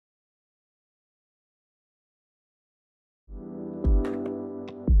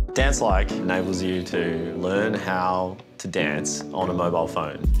Dance-like enables you to learn how to dance on a mobile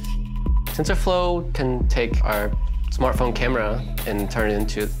phone. TensorFlow can take our smartphone camera and turn it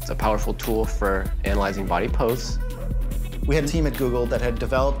into a powerful tool for analyzing body pose. We had a team at Google that had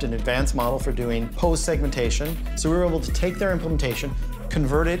developed an advanced model for doing pose segmentation. So we were able to take their implementation,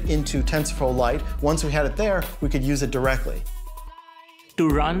 convert it into TensorFlow Lite. Once we had it there, we could use it directly. To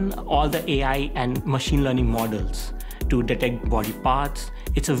run all the AI and machine learning models to detect body parts,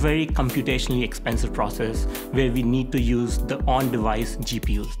 it's a very computationally expensive process where we need to use the on-device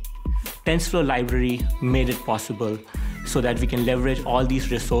GPUs. TensorFlow library made it possible so that we can leverage all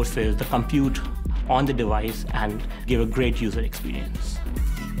these resources, the compute on the device, and give a great user experience.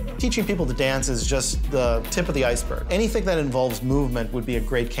 Teaching people to dance is just the tip of the iceberg. Anything that involves movement would be a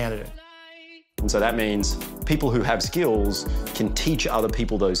great candidate. And so that means people who have skills can teach other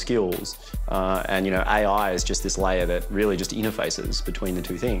people those skills. And AI is just this layer that really just interfaces between the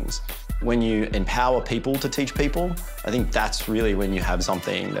two things. When you empower people to teach people, I think that's really when you have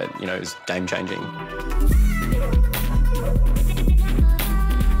something that is game-changing.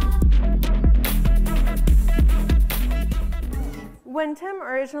 When Tim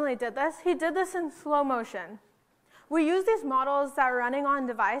originally did this, he did this in slow motion. We use these models that are running on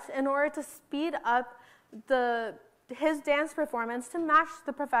device in order to speed up his dance performance to match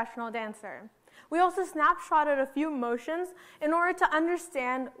the professional dancer. We also snapshotted a few motions in order to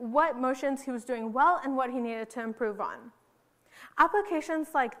understand what motions he was doing well and what he needed to improve on. Applications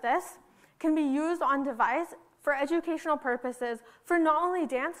like this can be used on device for educational purposes for not only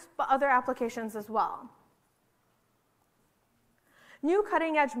dance, but other applications as well. New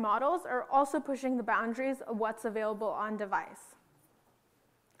cutting-edge models are also pushing the boundaries of what's available on device.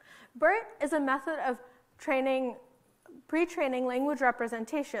 BERT is a method of pre-training language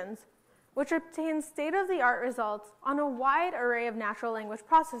representations, which obtains state-of-the-art results on a wide array of natural language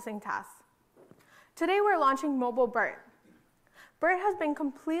processing tasks. Today, we're launching mobile BERT. BERT has been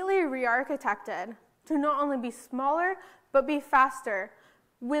completely re-architected to not only be smaller, but be faster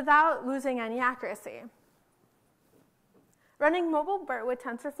without losing any accuracy. Running mobile BERT with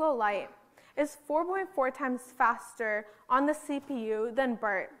TensorFlow Lite is 4.4 times faster on the CPU than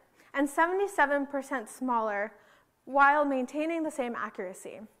BERT, and 77% smaller while maintaining the same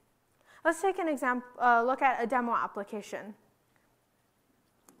accuracy. Let's take an example, look at a demo application.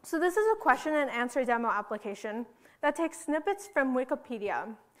 So this is a question and answer demo application that takes snippets from Wikipedia.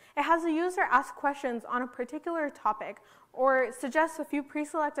 It has the user ask questions on a particular topic or suggests a few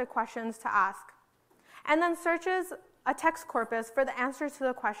pre-selected questions to ask, and then searches a text corpus for the answers to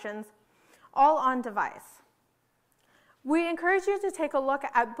the questions, all on device. We encourage you to take a look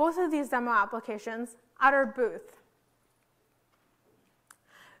at both of these demo applications at our booth.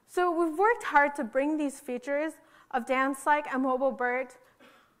 So we've worked hard to bring these features of dance-like and mobile BERT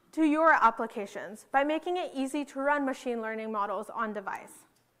to your applications by making it easy to run machine learning models on device.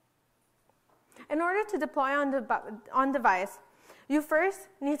 In order to deploy on device, you first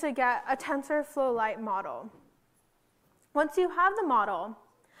need to get a TensorFlow Lite model. Once you have the model,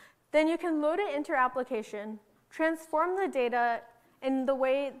 then you can load it into your application, transform the data in the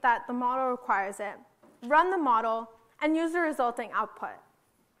way that the model requires it, run the model, and use the resulting output.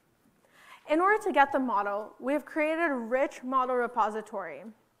 In order to get the model, we have created a rich model repository.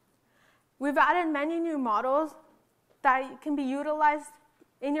 We've added many new models that can be utilized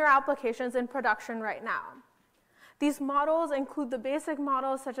in your applications in production right now. These models include the basic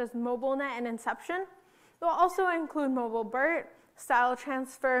models such as MobileNet and Inception. They'll also include mobile BERT, style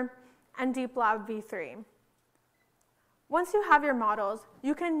transfer, and DeepLab v3. Once you have your models,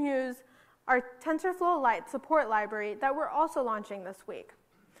 you can use our TensorFlow Lite support library that we're also launching this week.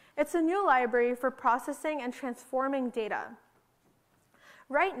 It's a new library for processing and transforming data.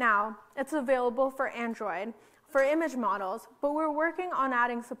 Right now, it's available for Android for image models, but we're working on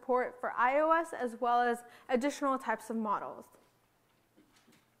adding support for iOS as well as additional types of models.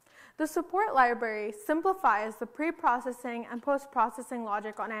 The support library simplifies the pre-processing and post-processing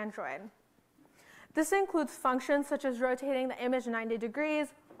logic on Android. This includes functions such as rotating the image 90 degrees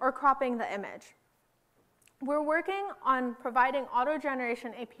or cropping the image. We're working on providing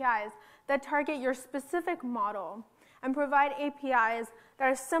auto-generation APIs that target your specific model and provide APIs that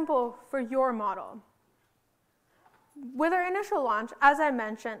are simple for your model. With our initial launch, as I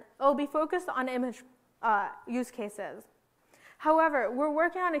mentioned, it will be focused on image use cases. However, we're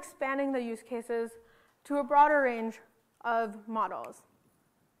working on expanding the use cases to a broader range of models.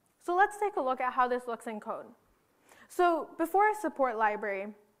 So let's take a look at how this looks in code. So before a support library,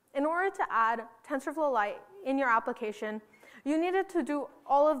 in order to add TensorFlow Lite in your application, you needed to do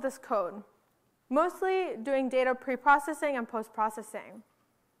all of this code, mostly doing data pre-processing and post-processing.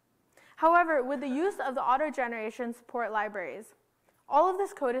 However, with the use of the auto-generation support libraries, all of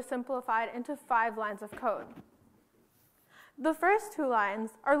this code is simplified into 5 lines of code. The first 2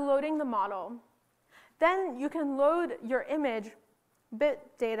 lines are loading the model. Then you can load your image bit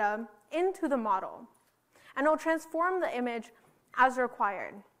data into the model, and it'll transform the image as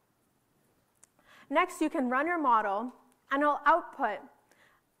required. Next, you can run your model, and it'll output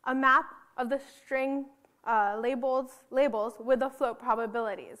a map of the string labels with the float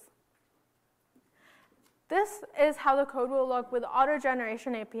probabilities. This is how the code will look with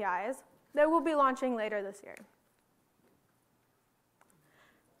auto-generation APIs that we'll be launching later this year.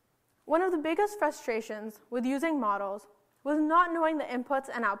 One of the biggest frustrations with using models was not knowing the inputs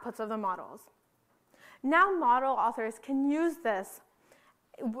and outputs of the models. Now model authors can use this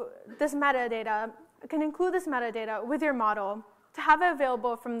metadata, can include this metadata with your model to have it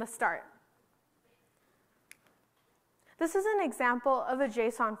available from the start. This is an example of a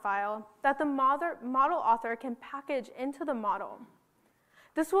JSON file that the model author can package into the model.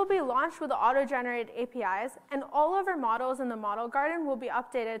 This will be launched with the auto-generated APIs, and all of our models in the model garden will be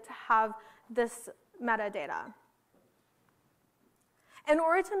updated to have this metadata. In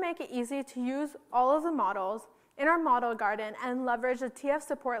order to make it easy to use all of the models in our model garden and leverage the TF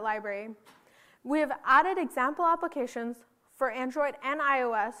support library, we have added example applications for Android and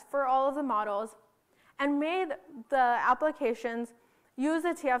iOS for all of the models and made the applications use the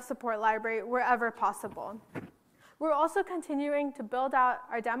TF support library wherever possible. We're also continuing to build out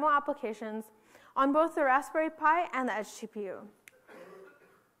our demo applications on both the Raspberry Pi and the Edge GPU.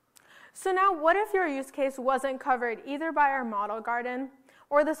 So now, what if your use case wasn't covered either by our model garden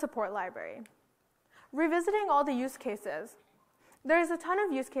or the support library? Revisiting all the use cases, there's a ton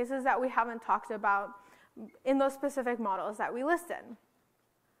of use cases that we haven't talked about in those specific models that we listed.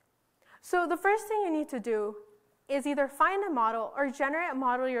 So the first thing you need to do is either find a model or generate a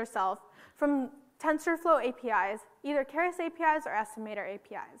model yourself from TensorFlow APIs, either Keras APIs or Estimator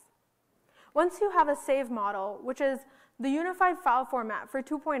APIs. Once you have a saved model, which is the unified file format for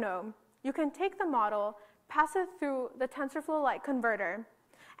 2.0, you can take the model, pass it through the TensorFlow Lite converter,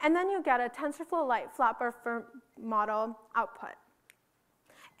 and then you get a TensorFlow Lite flatbuffer model output.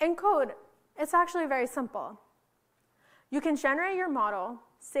 In code, it's actually very simple. You can generate your model,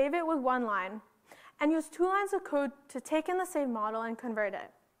 save it with 1 line, and use 2 lines of code to take in the saved model and convert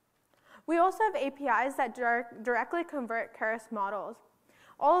it. We also have APIs that directly convert Keras models.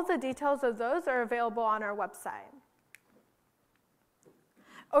 All of the details of those are available on our website.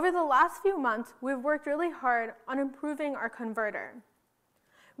 Over the last few months, we've worked really hard on improving our converter.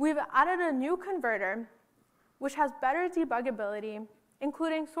 We've added a new converter, which has better debuggability,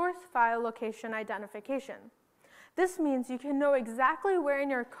 including source file location identification. This means you can know exactly where in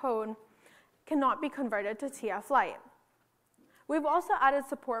your code cannot be converted to TF Lite. We've also added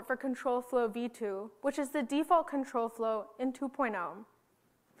support for control flow v2, which is the default control flow in 2.0.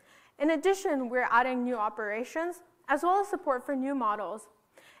 In addition, we're adding new operations, as well as support for new models,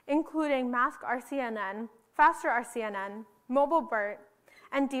 including mask RCNN, faster RCNN, mobile BERT,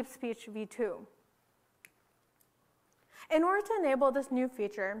 and deep speech v2. In order to enable this new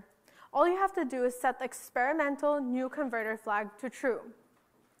feature, all you have to do is set the experimental new converter flag to true.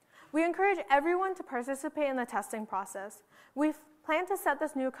 We encourage everyone to participate in the testing process. We plan to set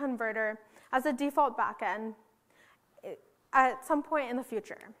this new converter as a default backend at some point in the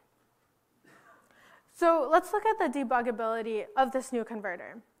future. So let's look at the debuggability of this new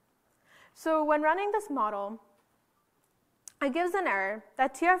converter. So when running this model, it gives an error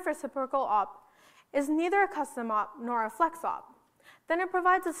that TF reciprocal op is neither a custom op nor a flex op. Then it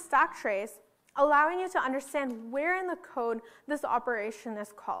provides a stack trace, allowing you to understand where in the code this operation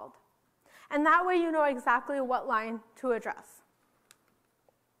is called. And that way you know exactly what line to address.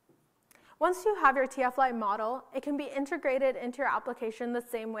 Once you have your TF Lite model, it can be integrated into your application the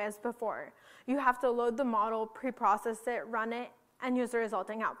same way as before. You have to load the model, pre-process it, run it, and use the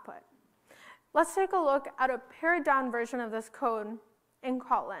resulting output. Let's take a look at a pared down version of this code in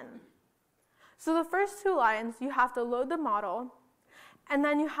Kotlin. So the first 2 lines, you have to load the model, and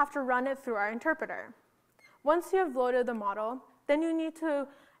then you have to run it through our interpreter. Once you have loaded the model, then you need to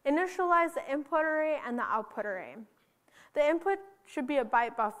initialize the input array and the output array. The input should be a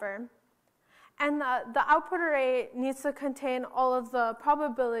byte buffer, and the output array needs to contain all of the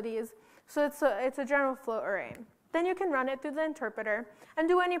probabilities, so it's a general float array. Then you can run it through the interpreter and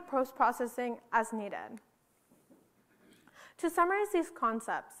do any post-processing as needed. To summarize these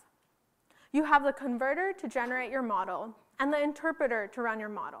concepts, you have the converter to generate your model and the interpreter to run your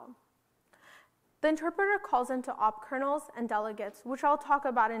model. The interpreter calls into op kernels and delegates, which I'll talk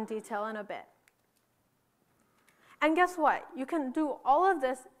about in detail in a bit. And guess what? You can do all of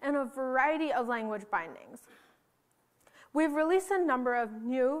this in a variety of language bindings. We've released a number of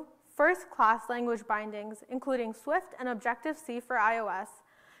new first-class language bindings, including Swift and Objective-C for iOS,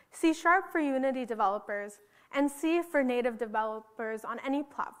 C# for Unity developers, and C for native developers on any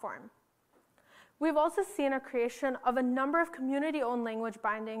platform. We've also seen a creation of a number of community-owned language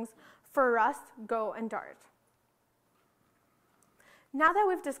bindings for Rust, Go, and Dart. Now that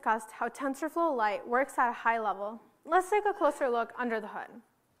we've discussed how TensorFlow Lite works at a high level, let's take a closer look under the hood.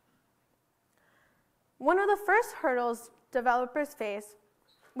 One of the first hurdles developers face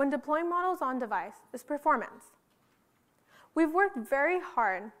when deploying models on device is performance. We've worked very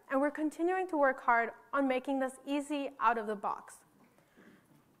hard, and we're continuing to work hard on making this easy out of the box.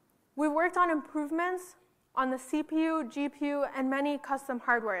 We've worked on improvements on the CPU, GPU, and many custom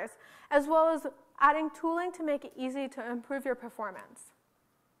hardwares, as well as adding tooling to make it easy to improve your performance.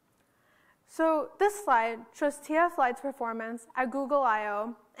 So this slide shows TF Lite's performance at Google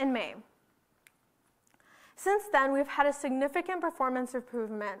I/O in May. Since then, we've had a significant performance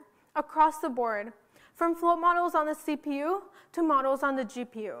improvement across the board, from float models on the CPU to models on the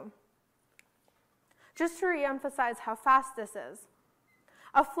GPU. Just to reemphasize how fast this is,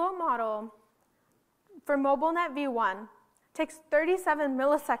 a float model for MobileNet v1 takes 37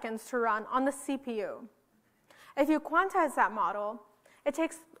 milliseconds to run on the CPU. If you quantize that model, it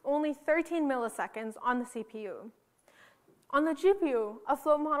takes only 13 milliseconds on the CPU. On the GPU, a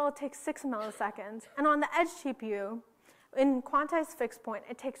float model takes 6 milliseconds, and on the edge GPU, in quantized fixed point,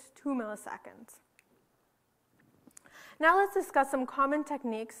 it takes 2 milliseconds. Now let's discuss some common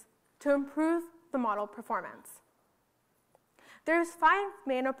techniques to improve the model performance. There's 5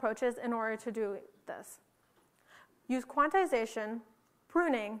 main approaches in order to do this. Use quantization,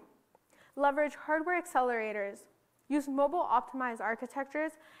 pruning, leverage hardware accelerators, use mobile optimized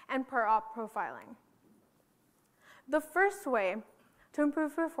architectures, and per-op profiling. The first way to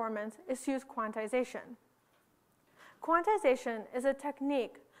improve performance is to use quantization. Quantization is a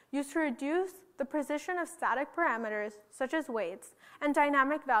technique used to reduce the precision of static parameters, such as weights, and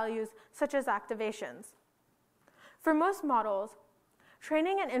dynamic values, such as activations. For most models,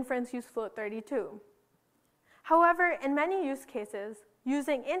 training and inference use float32. However, in many use cases,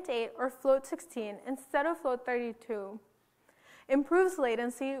 using int8 or float16 instead of float32 improves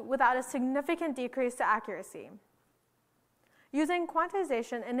latency without a significant decrease to accuracy. Using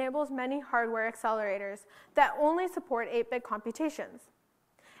quantization enables many hardware accelerators that only support 8-bit computations.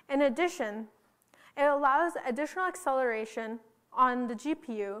 In addition, it allows additional acceleration on the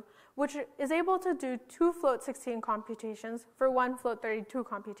GPU, which is able to do 2 float16 computations for 1 float32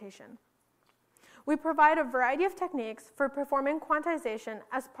 computation. We provide a variety of techniques for performing quantization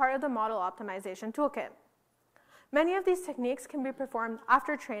as part of the model optimization toolkit. Many of these techniques can be performed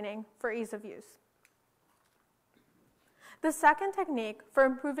after training for ease of use. The second technique for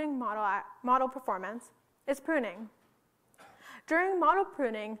improving model performance is pruning. During model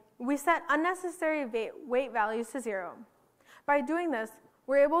pruning, we set unnecessary weight values to 0. By doing this,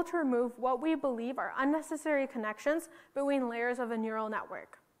 we're able to remove what we believe are unnecessary connections between layers of a neural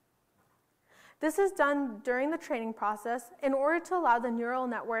network. This is done during the training process in order to allow the neural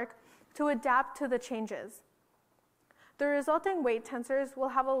network to adapt to the changes. The resulting weight tensors will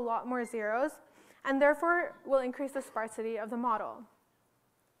have a lot more zeros, and therefore will increase the sparsity of the model.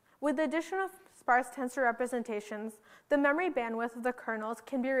 With the addition of sparse tensor representations, the memory bandwidth of the kernels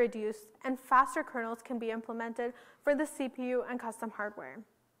can be reduced, and faster kernels can be implemented for the CPU and custom hardware.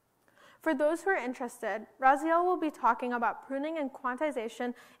 For those who are interested, Raziel will be talking about pruning and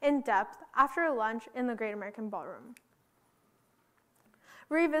quantization in depth after lunch in the Great American Ballroom.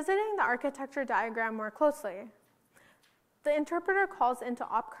 Revisiting the architecture diagram more closely, the interpreter calls into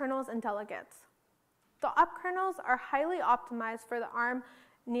op kernels and delegates. The op kernels are highly optimized for the ARM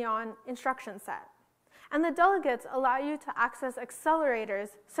Neon instruction set, and the delegates allow you to access accelerators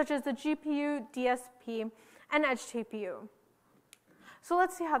such as the GPU, DSP, and edge TPU. So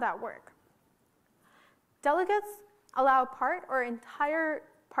let's see how that works. Delegates allow part or entire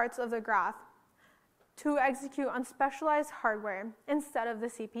parts of the graph to execute on specialized hardware instead of the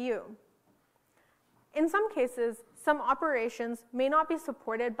CPU. In some cases, some operations may not be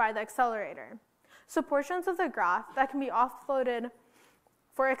supported by the accelerator. So portions of the graph that can be offloaded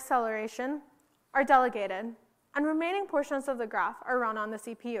for acceleration are delegated, and remaining portions of the graph are run on the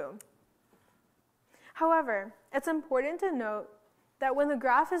CPU. However, it's important to note that when the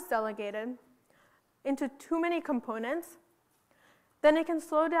graph is delegated into too many components, then it can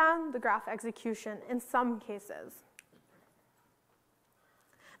slow down the graph execution in some cases.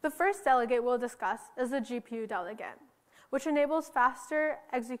 The first delegate we'll discuss is the GPU delegate, which enables faster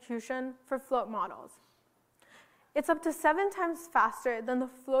execution for float models. it's up to 7 times faster than the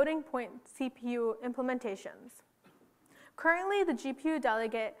floating point CPU implementations. Currently, the GPU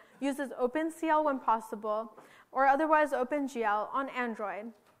delegate uses OpenCL when possible, or otherwise OpenGL on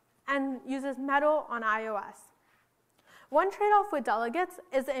Android, and uses Metal on iOS. One trade-off with delegates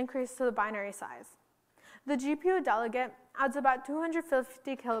is the increase to the binary size. The GPU delegate adds about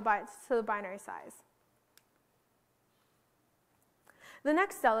 250 kilobytes to the binary size. The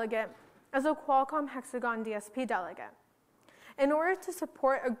next delegate is a Qualcomm Hexagon DSP delegate. In order to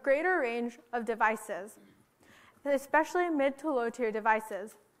support a greater range of devices, especially mid to low tier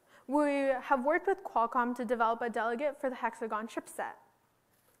devices, we have worked with Qualcomm to develop a delegate for the Hexagon chipset.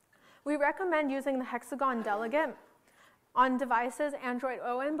 We recommend using the Hexagon delegate on devices Android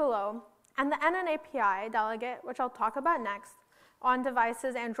O and below, and the NNAPI delegate, which I'll talk about next, on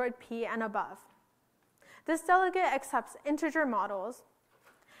devices Android P and above. This delegate accepts integer models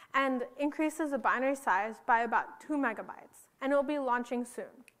and increases the binary size by about 2 megabytes, and it will be launching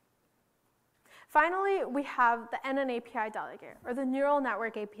soon. Finally, we have the NNAPI delegate, or the Neural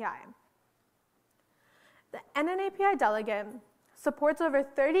Network API. The NNAPI delegate supports over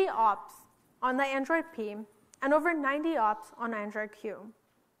 30 ops on the Android P and over 90 ops on Android Q.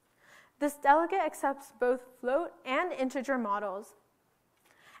 This delegate accepts both float and integer models,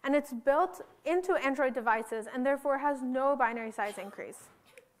 and it's built into Android devices and therefore has no binary size increase.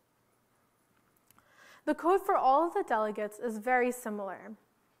 The code for all of the delegates is very similar.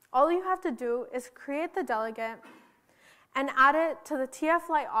 All you have to do is create the delegate and add it to the TF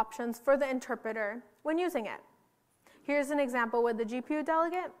Lite options for the interpreter when using it. Here's an example with the GPU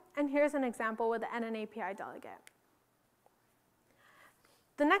delegate, and here's an example with the NNAPI delegate.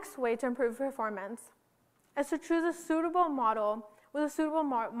 The next way to improve performance is to choose a suitable model with a suitable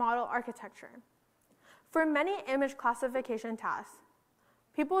model architecture. For many image classification tasks,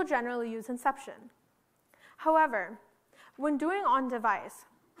 people generally use Inception. However, when doing on-device,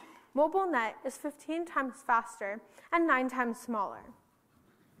 MobileNet is 15 times faster and 9 times smaller.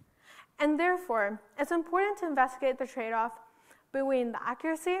 And therefore, it's important to investigate the trade-off between the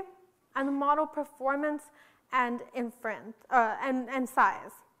accuracy and the model performance and inference and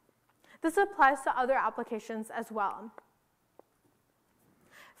size. This applies to other applications as well.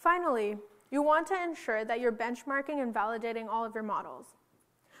 Finally, you want to ensure that you're benchmarking and validating all of your models.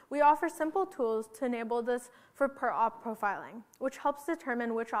 We offer simple tools to enable this for per-op profiling, which helps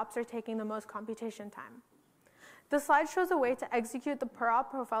determine which ops are taking the most computation time. The slide shows a way to execute the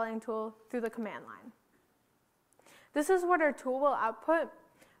per-op profiling tool through the command line. This is what our tool will output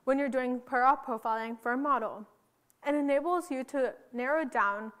when you're doing per-op profiling for a model. It enables you to narrow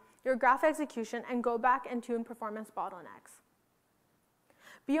down your graph execution and go back and tune performance bottlenecks.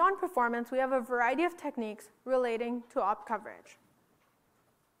 Beyond performance, we have a variety of techniques relating to op coverage.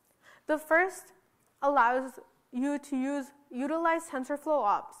 The first allows you to utilize TensorFlow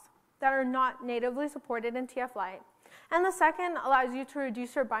ops that are not natively supported in TF Lite, and the second allows you to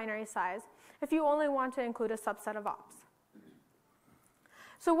reduce your binary size if you only want to include a subset of ops.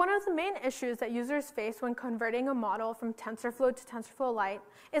 So one of the main issues that users face when converting a model from TensorFlow to TensorFlow Lite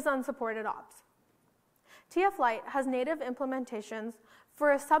is unsupported ops. TF Lite has native implementations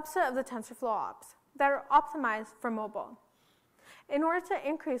for a subset of the TensorFlow ops that are optimized for mobile. In order to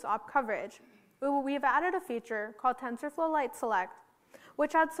increase op coverage, we've added a feature called TensorFlow Lite Select,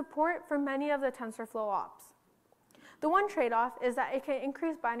 which adds support for many of the TensorFlow ops. The one trade-off is that it can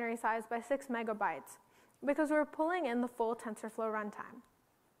increase binary size by 6 megabytes because we're pulling in the full TensorFlow runtime.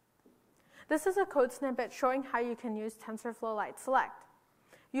 This is a code snippet showing how you can use TensorFlow Lite Select.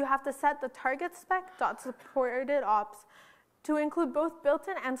 You have to set the target spec.supported ops to include both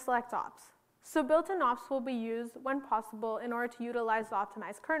built-in and select ops. So built-in ops will be used when possible in order to utilize the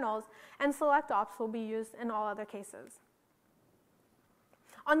optimized kernels, and select ops will be used in all other cases.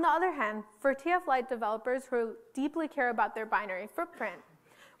 On the other hand, for TF Lite developers who deeply care about their binary footprint,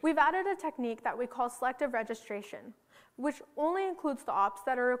 we've added a technique that we call selective registration, which only includes the ops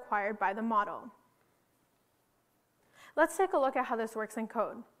that are required by the model. Let's take a look at how this works in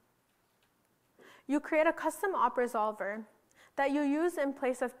code. You create a custom op resolver that you use in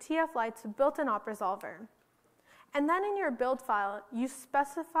place of TF Lite's built-in op resolver. And then in your build file, you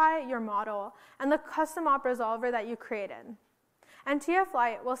specify your model and the custom op resolver that you created. And TF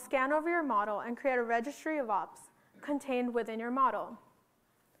Lite will scan over your model and create a registry of ops contained within your model.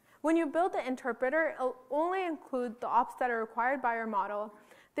 When you build the interpreter, it will only include the ops that are required by your model,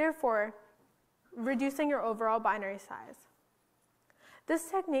 therefore reducing your overall binary size. This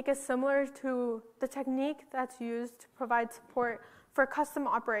technique is similar to the technique that's used to provide support for custom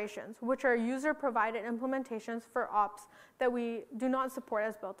operations, which are user-provided implementations for ops that we do not support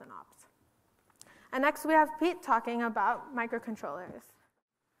as built-in ops. And next we have Pete talking about microcontrollers.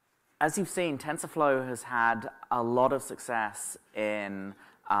 As you've seen, TensorFlow has had a lot of success in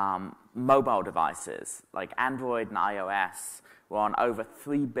mobile devices, like Android and iOS. We're on over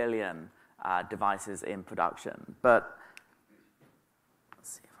 3 billion devices in production. But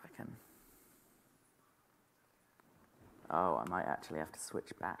let's see if I can. Oh, I might actually have to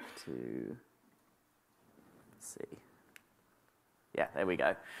switch back to. Let's see. Yeah, there we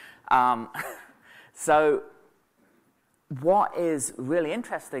go. So what is really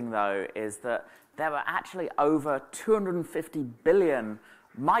interesting, though, is that there are actually over 250 billion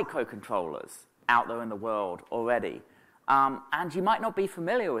microcontrollers out there in the world already. And you might not be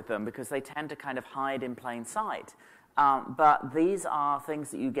familiar with them because they tend to kind of hide in plain sight. But these are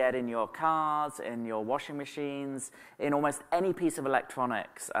things that you get in your cars, in your washing machines, in almost any piece of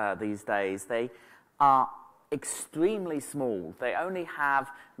electronics these days. They are extremely small. They only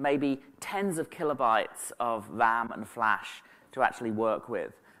have maybe tens of kilobytes of RAM and flash to actually work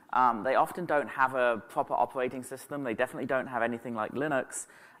with. They often don't have a proper operating system. They definitely don't have anything like Linux.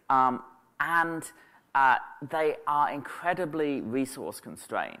 And they are incredibly resource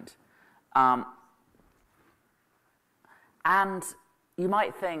constrained. And you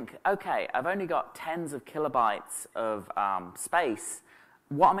might think, okay, I've only got tens of kilobytes of space.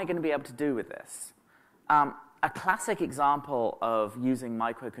 What am I going to be able to do with this? A classic example of using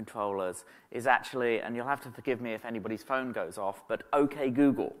microcontrollers is actually, and you'll have to forgive me if anybody's phone goes off, but OK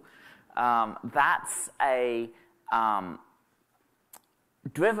Google. That's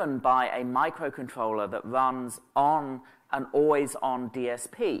driven by a microcontroller that runs on an always-on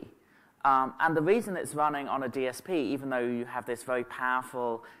DSP. And the reason it's running on a DSP, even though you have this very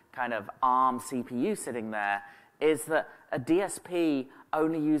powerful kind of ARM CPU sitting there, is that a DSP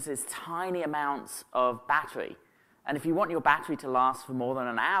only uses tiny amounts of battery. And if you want your battery to last for more than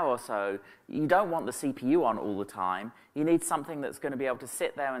an hour or so, you don't want the CPU on all the time. You need something that's going to be able to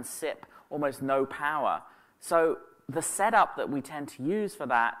sit there and sip almost no power. So the setup that we tend to use for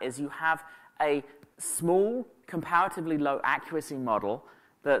that is you have a small, comparatively low accuracy model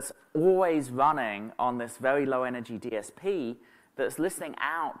that's always running on this very low energy DSP that's listening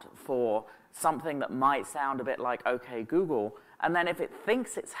out for something that might sound a bit like OK Google. And then if it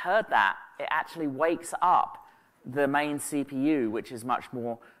thinks it's heard that, it actually wakes up the main CPU, which is much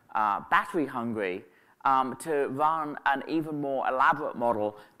more battery hungry, to run an even more elaborate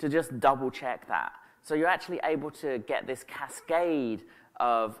model to just double check that. So you're actually able to get this cascade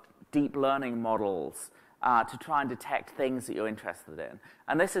of deep learning models to try and detect things that you're interested in.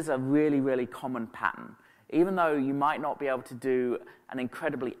 And this is a really, really common pattern. Even though you might not be able to do an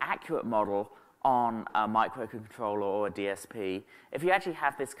incredibly accurate model on a microcontroller or a DSP, if you actually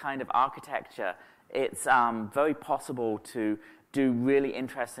have this kind of architecture, it's very possible to do really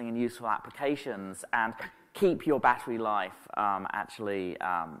interesting and useful applications and keep your battery life actually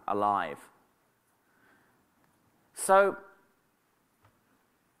alive. So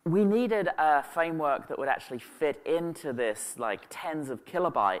we needed a framework that would actually fit into this like tens of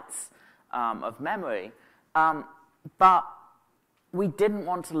kilobytes of memory, but we didn't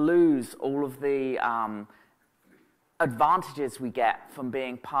want to lose all of the advantages we get from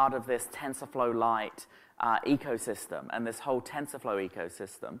being part of this TensorFlow Lite ecosystem and this whole TensorFlow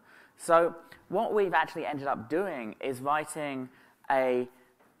ecosystem. So what we've actually ended up doing is writing an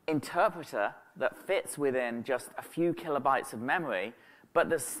interpreter that fits within just a few kilobytes of memory, but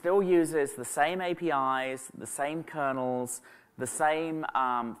that still uses the same APIs, the same kernels, the same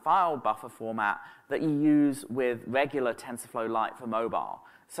file buffer format that you use with regular TensorFlow Lite for mobile.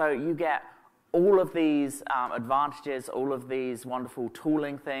 So you get all of these advantages, all of these wonderful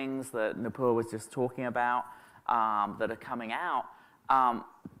tooling things that Nupur was just talking about that are coming out,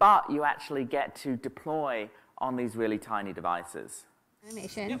 but you actually get to deploy on these really tiny devices.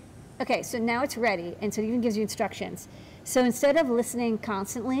 Animation. Yep. Okay, so now it's ready, and so it even gives you instructions. So instead of listening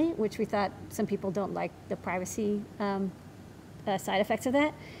constantly, which we thought some people don't like the privacy side effects of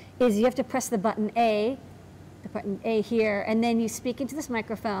that, is you have to press the button A here, and then you speak into this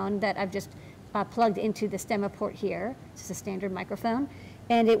microphone that I've just plugged into the demo port here. It's just a standard microphone,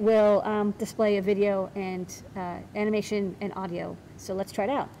 and it will display a video and animation and audio. So let's try it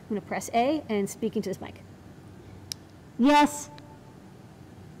out. I'm going to press A and speak into this mic. Yes.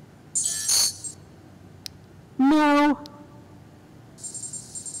 No.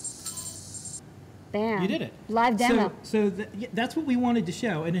 Bam. You did it. Live demo. So that's what we wanted to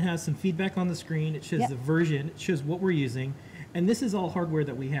show, and it has some feedback on the screen. It shows the version. It shows what we're using. And this is all hardware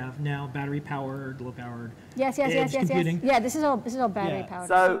that we have now, battery-powered, low-powered, edge computing. Yeah, this is all battery-powered.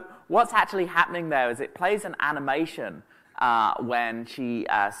 So what's actually happening there is it plays an animation when she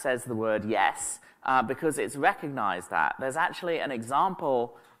says the word yes, because it's recognized that. There's actually an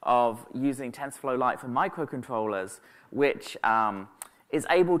example of using TensorFlow Lite for microcontrollers, which is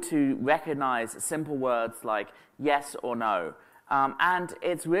able to recognize simple words like yes or no. And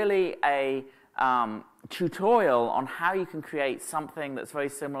it's really a tutorial on how you can create something that's very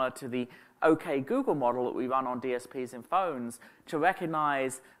similar to the OK Google model that we run on DSPs in phones to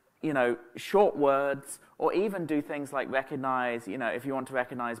recognize, short words, or even do things like recognize, if you want to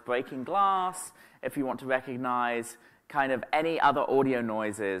recognize breaking glass, if you want to recognize kind of any other audio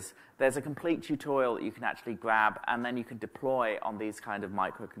noises, there's a complete tutorial that you can actually grab and then you can deploy on these kind of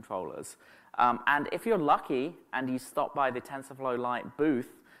microcontrollers. And if you're lucky and you stop by the TensorFlow Lite booth,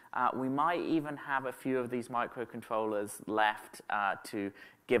 we might even have a few of these microcontrollers left to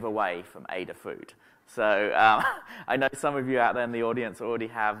give away from Adafruit. So I know some of you out there in the audience already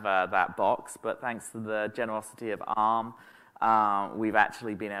have that box, but thanks to the generosity of ARM, we've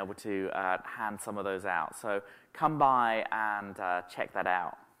actually been able to hand some of those out. So come by and check that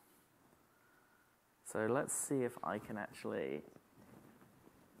out. So let's see if I can actually...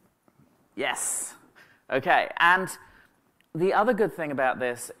 Yes. Okay, and the other good thing about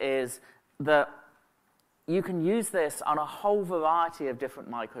this is that you can use this on a whole variety of different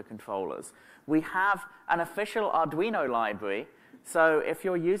microcontrollers. We have an official Arduino library, so if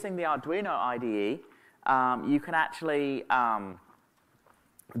you're using the Arduino IDE, you can actually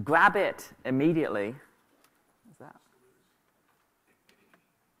grab it immediately. What's that?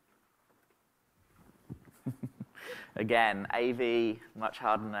 Again, AV, much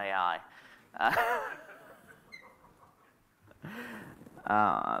harder than AI.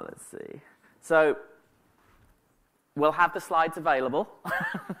 Let's see. So we'll have the slides available,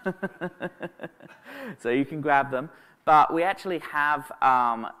 so you can grab them. But we actually have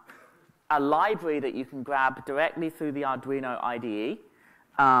a library that you can grab directly through the Arduino IDE,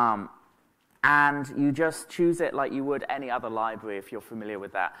 and you just choose it like you would any other library if you're familiar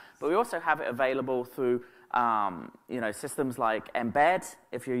with that. But we also have it available through systems like Embed,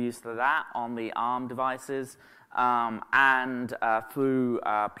 if you're used to that, on the ARM devices, and through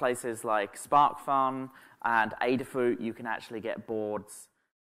places like SparkFun and Adafruit, you can actually get boards.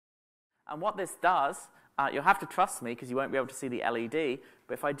 And what this does, you'll have to trust me because you won't be able to see the LED,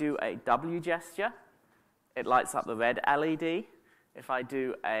 but if I do a W gesture, it lights up the red LED. If I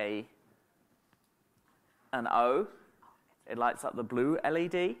do an O, it lights up the blue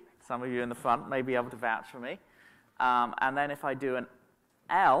LED. Some of you in the front may be able to vouch for me. And then if I do an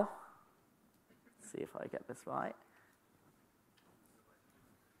L, let's see if I get this right,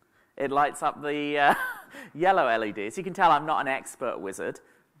 it lights up the yellow LED. So you can tell I'm not an expert wizard,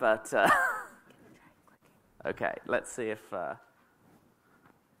 but okay, let's see if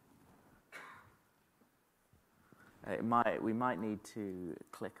we might need to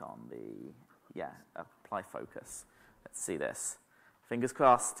click on the apply focus. Let's see this. Fingers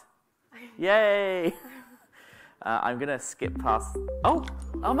crossed. Yay! I'm going to skip past... Oh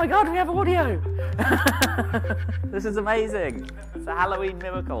my God, we have audio! This is amazing. It's a Halloween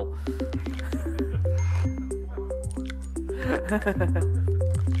miracle.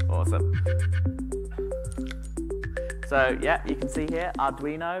 Awesome. So, yeah, you can see here,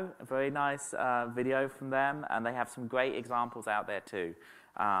 Arduino, a very nice video from them, and they have some great examples out there too.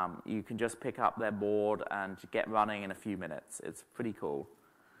 You can just pick up their board and get running in a few minutes. It's pretty cool.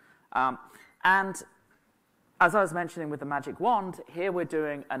 And as I was mentioning with the magic wand, here we're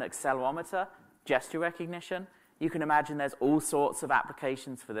doing an accelerometer, gesture recognition. You can imagine there's all sorts of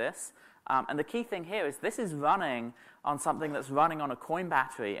applications for this. And the key thing here is this is running on something that's running on a coin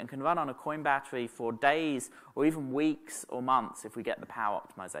battery and can run on a coin battery for days or even weeks or months if we get the power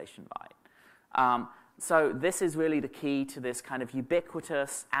optimization right. So this is really the key to this kind of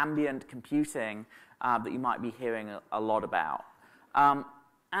ubiquitous ambient computing that you might be hearing a lot about.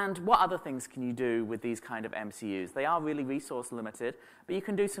 And what other things can you do with these kind of MCUs? They are really resource limited, but you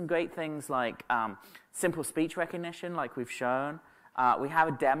can do some great things like simple speech recognition, like we've shown. We have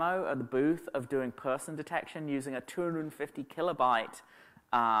a demo at the booth of doing person detection using a 250 kilobyte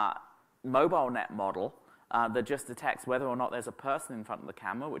mobile net model that just detects whether or not there's a person in front of the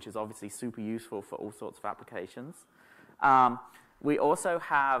camera, which is obviously super useful for all sorts of applications. We also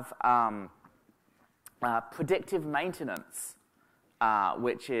have predictive maintenance,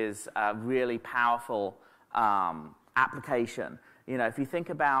 which is a really powerful application. If you think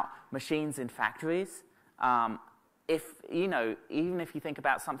about machines in factories, even if you think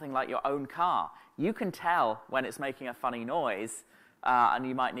about something like your own car, you can tell when it's making a funny noise, and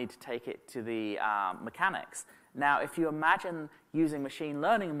you might need to take it to the mechanics. Now, if you imagine using machine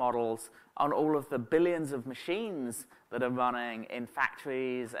learning models on all of the billions of machines that are running in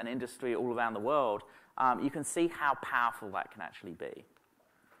factories and industry all around the world, you can see how powerful that can actually be.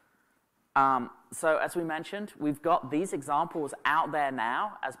 So as we mentioned, we've got these examples out there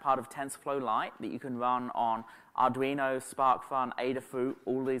now as part of TensorFlow Lite that you can run on Arduino, SparkFun, Adafruit,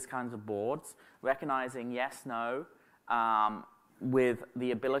 all these kinds of boards, recognizing yes, no, with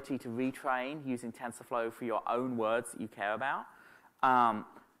the ability to retrain using TensorFlow for your own words that you care about.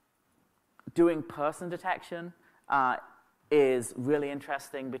 Doing person detection is really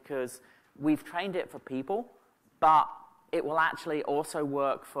interesting because we've trained it for people, but it will actually also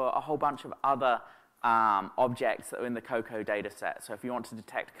work for a whole bunch of other objects that are in the Coco data set. So if you want to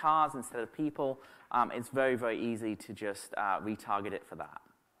detect cars instead of people, it's very, very easy to just retarget it for that.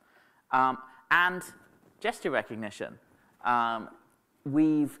 And gesture recognition.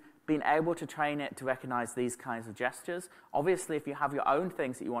 We've been able to train it to recognize these kinds of gestures. Obviously, if you have your own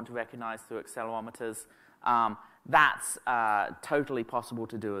things that you want to recognize through accelerometers, that's totally possible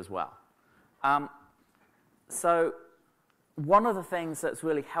to do as well. So one of the things that's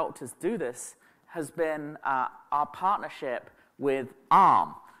really helped us do this has been our partnership with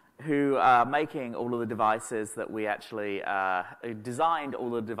ARM, who are making all of the devices that we actually designed all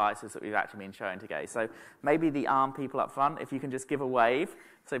the devices that we've actually been showing today. So maybe the ARM people up front, if you can just give a wave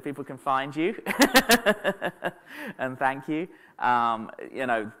so people can find you. And thank you. You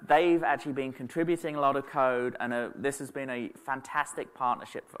know, they've actually been contributing a lot of code, and this has been a fantastic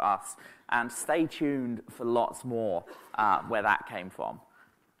partnership for us. And stay tuned for lots more where that came from.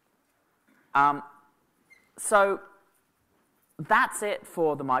 So that's it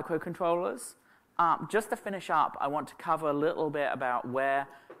for the microcontrollers. Just to finish up, I want to cover a little bit about where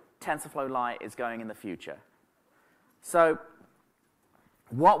TensorFlow Lite is going in the future. So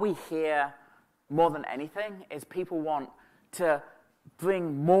what we hear more than anything is people want to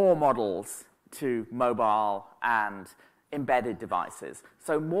bring more models to mobile and embedded devices.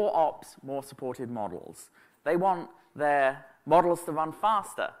 So more ops, more supported models. They want their models to run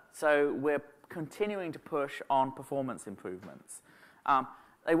faster. So we're continuing to push on performance improvements.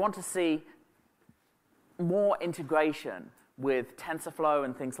 They want to see more integration with TensorFlow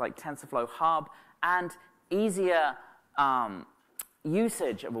and things like TensorFlow Hub, and easier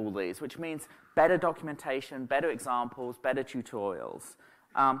usage of all these, which means better documentation, better examples, better tutorials.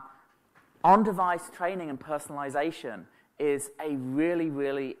 On-device training and personalization is a really,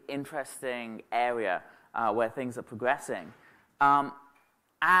 really interesting area where things are progressing.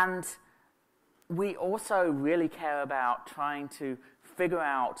 And we also really care about trying to figure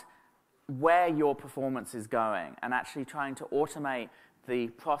out where your performance is going and actually trying to automate the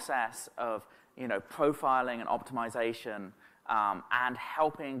process of, you know, profiling and optimization and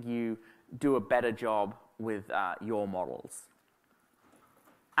helping you do a better job with your models.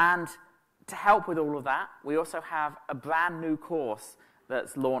 And to help with all of that, we also have a brand new course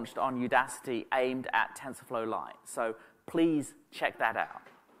that's launched on Udacity aimed at TensorFlow Lite. So please check that out.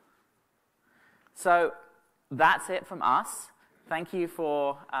 So that's it from us. Thank you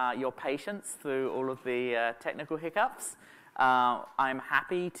for your patience through all of the technical hiccups. I'm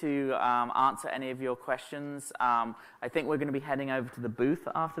happy to answer any of your questions. I think we're going to be heading over to the booth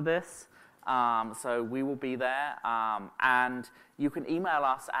after this. So we will be there. And you can email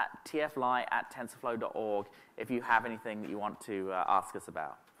us at tflite@tensorflow.org if you have anything that you want to ask us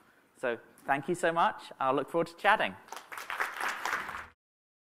about. So thank you so much. I'll look forward to chatting.